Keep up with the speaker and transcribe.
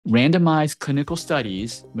Randomized clinical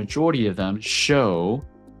studies, majority of them show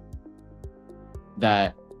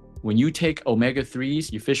that when you take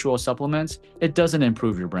omega-3s, your fish oil supplements, it doesn't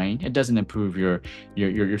improve your brain. It doesn't improve your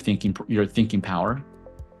thinking power,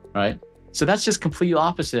 right? So that's just completely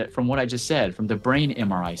opposite from what I just said from the brain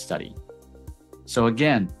MRI study. So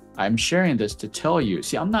again, I'm sharing this to tell you,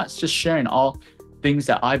 see, I'm not just sharing all things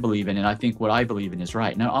that I believe in and I think what I believe in is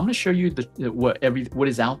right. Now I'm going to show you what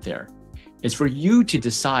is out there. It's for you to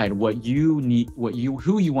decide what you need,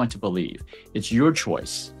 who you want to believe. It's your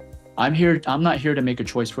choice. I'm not here to make a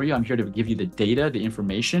choice for you. I'm here to give you the data, the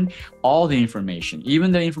information, all the information,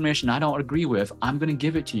 even the information I don't agree with, I'm going to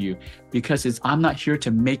give it to you because I'm not here to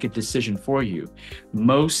make a decision for you.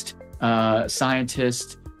 Most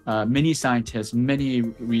scientists, many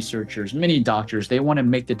researchers, many doctors, they want to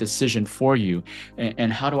make the decision for you.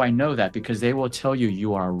 And how do I know that? Because they will tell you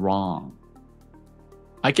you are wrong.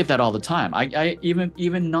 I get that all the time. I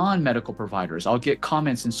even non-medical providers, I'll get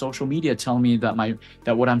comments in social media telling me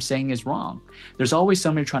that what I'm saying is wrong. There's always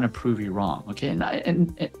somebody trying to prove you wrong, okay?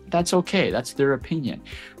 And that's okay. That's their opinion.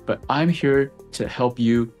 But I'm here to help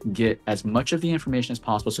you get as much of the information as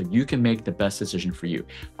possible so you can make the best decision for you.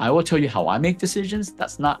 I will tell you how I make decisions.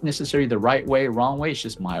 That's not necessarily the right way, wrong way. It's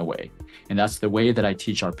just my way. And that's the way that I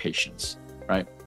teach our patients, right?